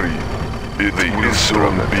supreme. It will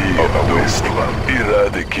soon be a wasteland.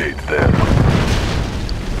 Eradicate them.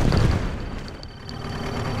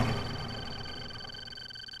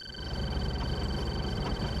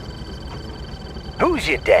 Who's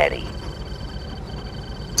your daddy?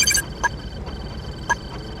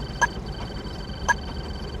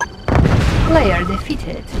 Player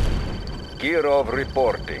defeated. Kirov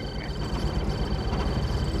reporting.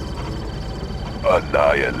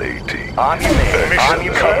 Annihilating. On your man. On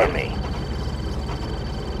your cover me.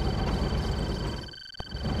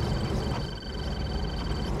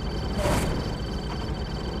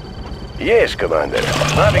 Yes, Commander.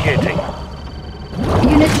 Navigating.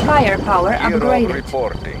 Unit firepower Kirov upgraded.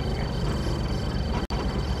 reporting.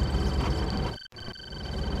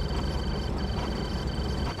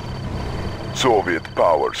 Soviet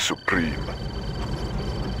power supreme.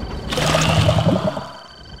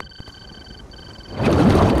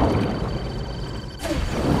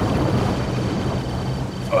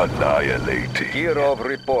 Annihilating. Kirov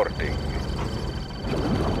reporting.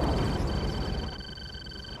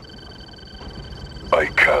 I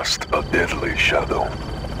cast a deadly shadow.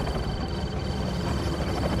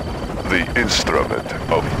 The instrument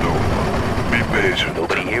of doom. Be patient.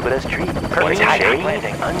 Nobody here but us tree. Perfect hideout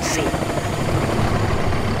landing. Unseen.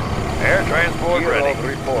 Air transport ready. Kirov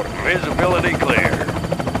reporting. Visibility clear.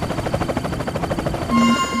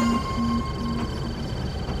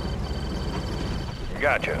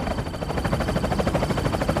 Gotcha.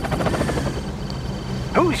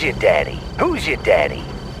 Who's your daddy? Who's your daddy?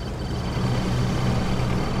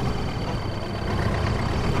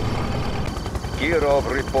 Kirov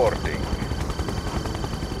reporting.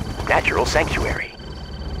 Natural sanctuary.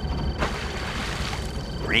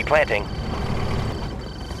 Replanting.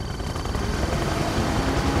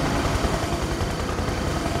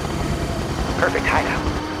 Perfect hideout.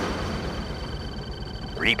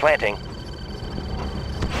 Replanting.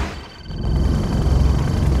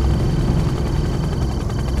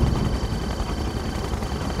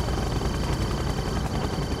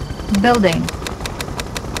 Building.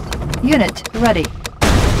 Unit ready.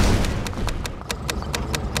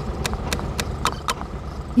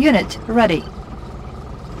 Unit ready.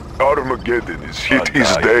 Armageddon is hit his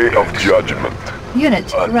day of judgment.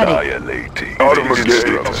 Unit ready. Annihilating.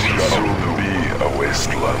 Armageddon will soon be a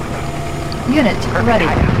wasteland. Unit ready.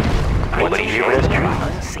 Nobody here but us tree.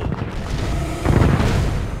 Unseen.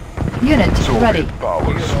 Unit ready. Soviet power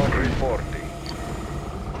Kirov supreme. reporting.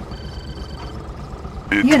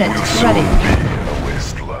 It Unit will soon ready. be a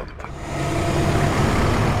wasteland.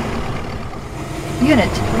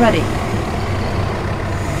 Unit ready.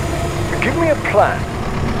 Give me a plan.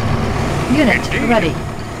 Unit ready.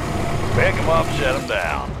 Pick 'em up, set 'em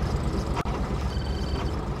down.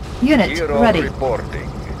 Unit Kirov ready. reporting.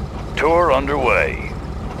 Tour underway.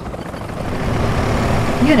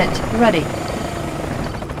 Unit ready.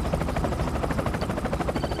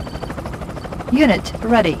 Unit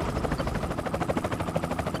ready.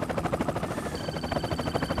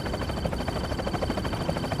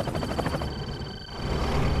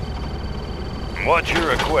 What's your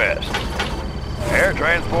request? Air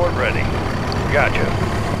transport ready. Gotcha.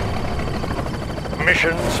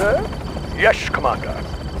 Mission, sir? Yes, Commander.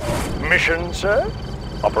 Mission, sir?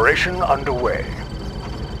 Operation underway.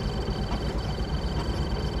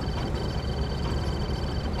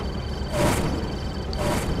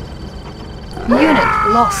 Unit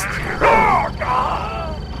lost.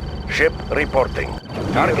 Ship reporting.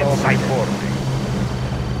 Target reporting.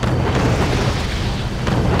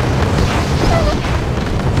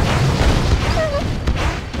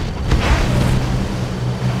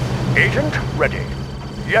 Agent ready.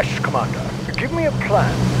 Yes, Commander. Give me a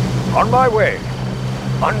plan. On my way.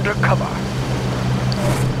 Undercover.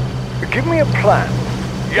 Give me a plan.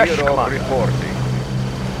 Yes, Kirov Commander. reporting.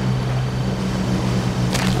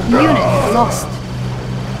 Unit lost.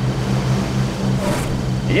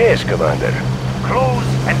 Yes, Commander. Close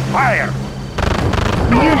and fire.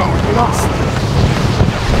 Unit lost.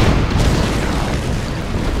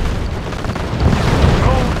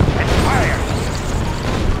 Close and fire.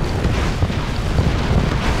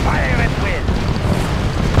 Fire and win.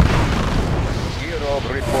 Kirov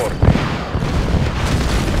reporting.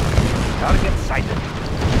 Target sighted.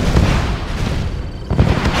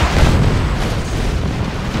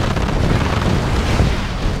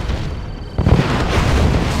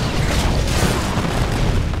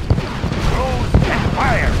 Close and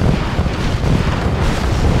fire.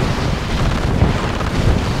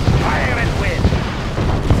 Fire and win.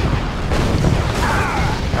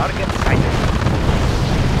 Target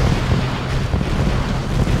sighted.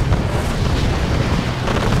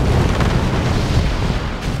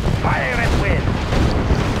 Fire and win.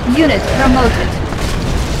 Unit promoted.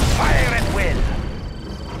 Fire and win.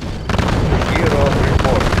 Kirov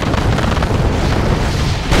reporting.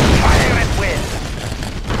 Fire and win.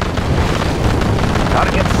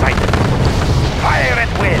 Target sighted. Fire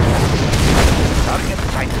and win. Target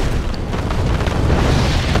sighted.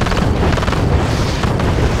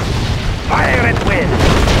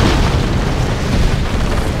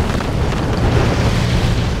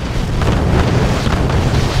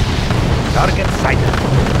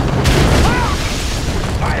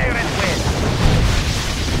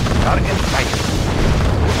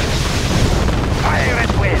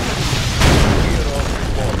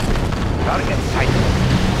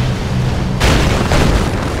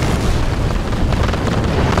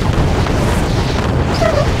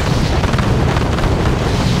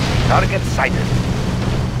 sighted.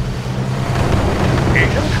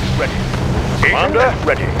 Agent ready. Commander? Agent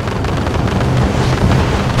ready.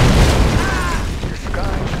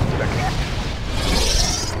 Disguise ready.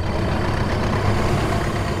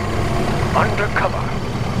 Undercover.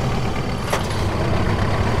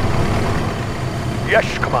 Yes,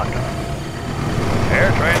 Commander.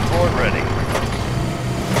 Air transport ready.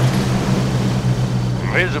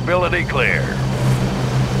 Visibility clear.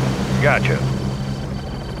 Gotcha.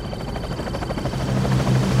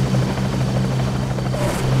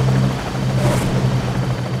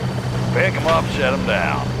 Pick 'em up, set 'em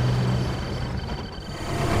down.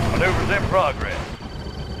 Maneuvers in progress.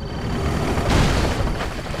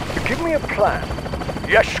 Give me a plan.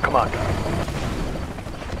 Yes, Commander.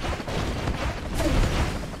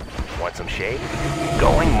 Want some shade?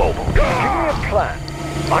 Going mobile. Give me a plan.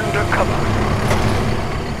 Undercover.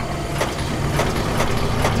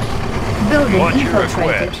 Building What's your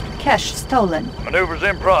infiltrated. request? Cash stolen. Maneuvers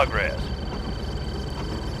in progress.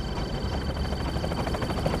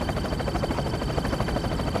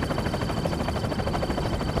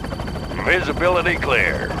 Visibility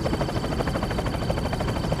clear.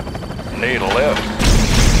 Need a lift.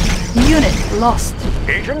 Unit lost.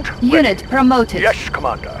 Agent Unit ready. promoted. Yes,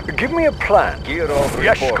 Commander. Give me a plan. Gear of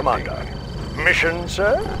Yes, reporting. Commander. Mission,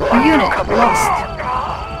 sir? Unit lost.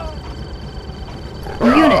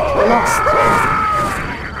 Unit lost.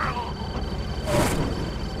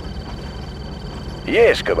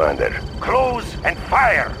 Yes, Commander. Close and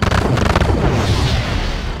fire!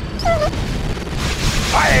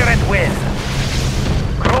 Fire at will!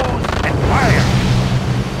 Close and fire!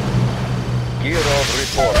 Gear of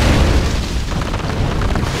report.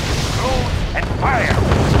 Close and fire!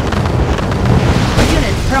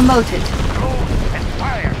 Unit promoted. Close and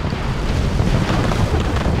fire!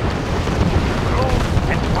 Close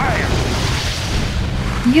and fire!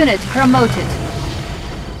 Unit promoted.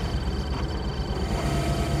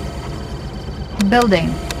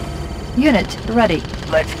 Building. Unit ready.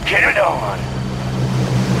 Let's get it on!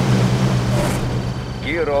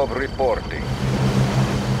 Gear of reporting.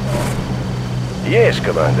 Yes,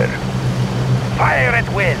 Commander. Fire at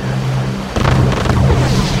will!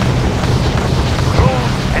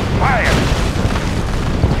 Close and fire!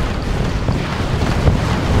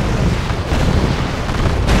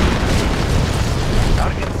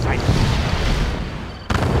 Target sighted.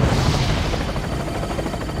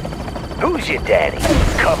 Who's your daddy?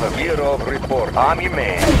 Cover me. Gear of report. I'm your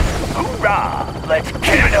man. Hoorah! Let's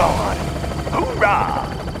get it on! Hoorah!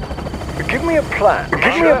 Give me a plan.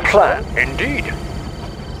 Give me a plan. Indeed.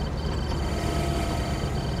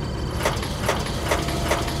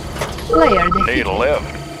 Player Need defeated. a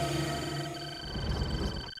lift.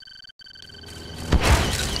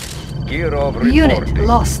 Gear of reporting. Unit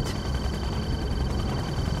lost.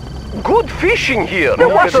 Good fishing here. The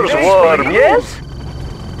water's warm, yes?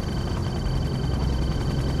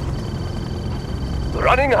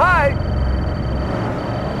 Running high.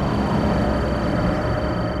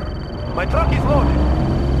 My truck is loaded.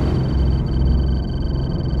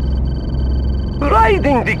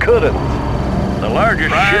 Riding the current. The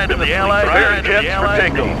largest ship in the Allied jets for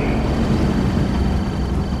takeoff.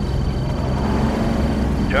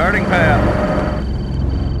 Charting path.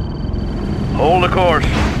 Hold the course.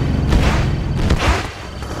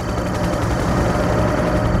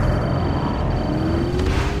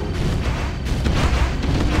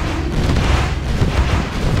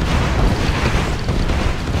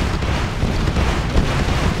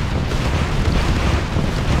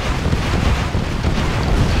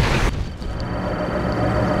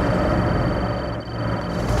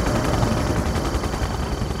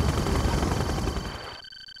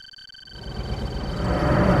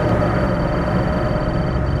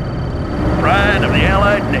 Pride of the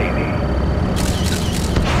Allied Navy.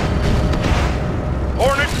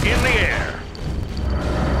 Hornets in the air.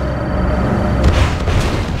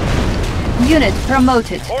 Unit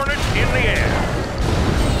promoted. Hornets in the air.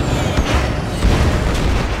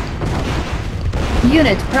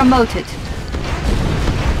 Unit promoted.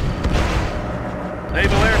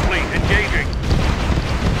 Naval Air Fleet engaging.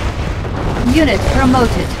 Unit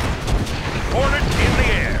promoted. Hornets in the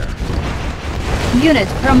air. Unit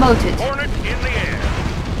promoted. Hornets in the air.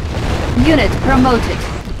 Unit promoted.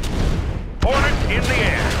 Hornets in the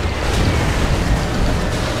air.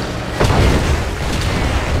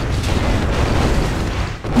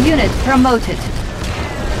 Unit promoted.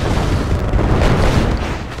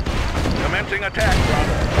 Commencing attack,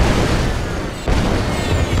 Bravo.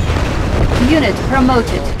 Unit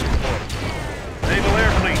promoted. Naval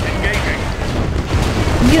Air Fleet engaging.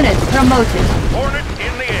 Unit promoted. Hornets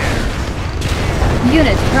in the air.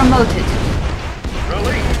 Unit promoted.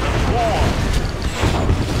 Release the swarm.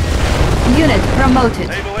 Unit promoted.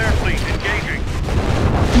 Naval air fleet engaging.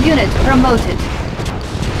 Unit promoted.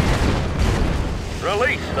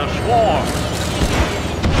 Release the swarm.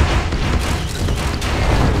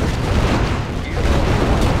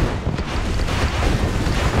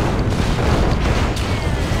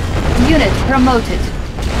 Unit promoted.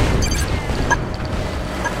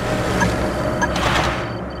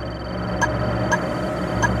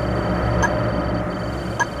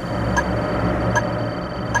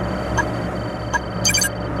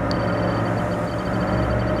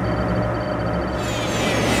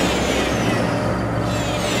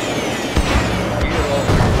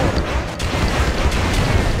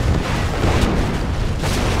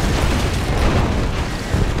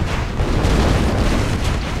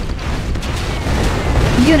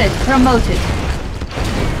 Unit promoted.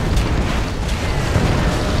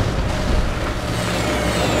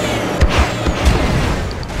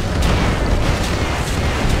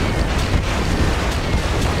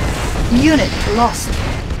 Unit lost.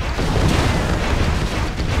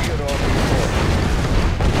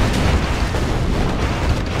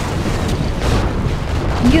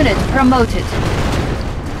 Unit promoted.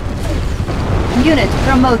 Unit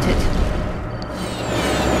promoted.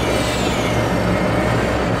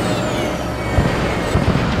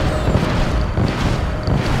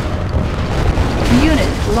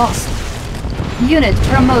 Unit lost. Unit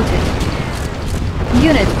promoted.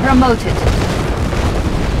 Unit promoted.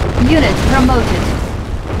 Unit promoted.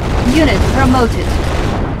 Unit promoted.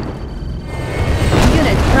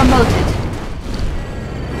 Unit promoted.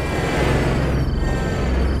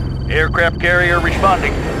 Aircraft carrier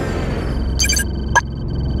responding.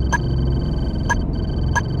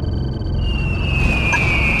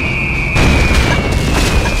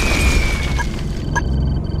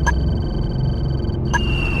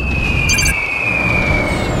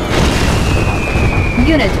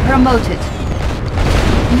 Unit promoted.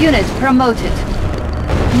 Unit promoted.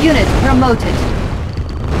 Unit promoted.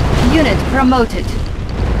 Unit promoted.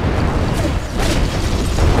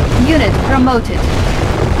 Unit promoted.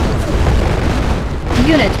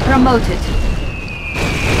 Unit promoted.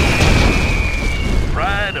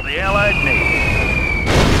 Pride of the Allied Navy.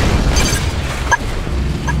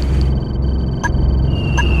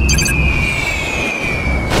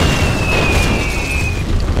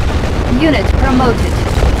 Unit promoted.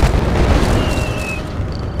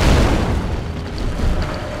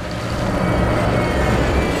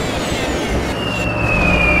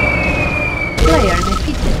 Player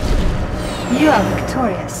defeated. You are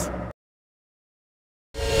victorious.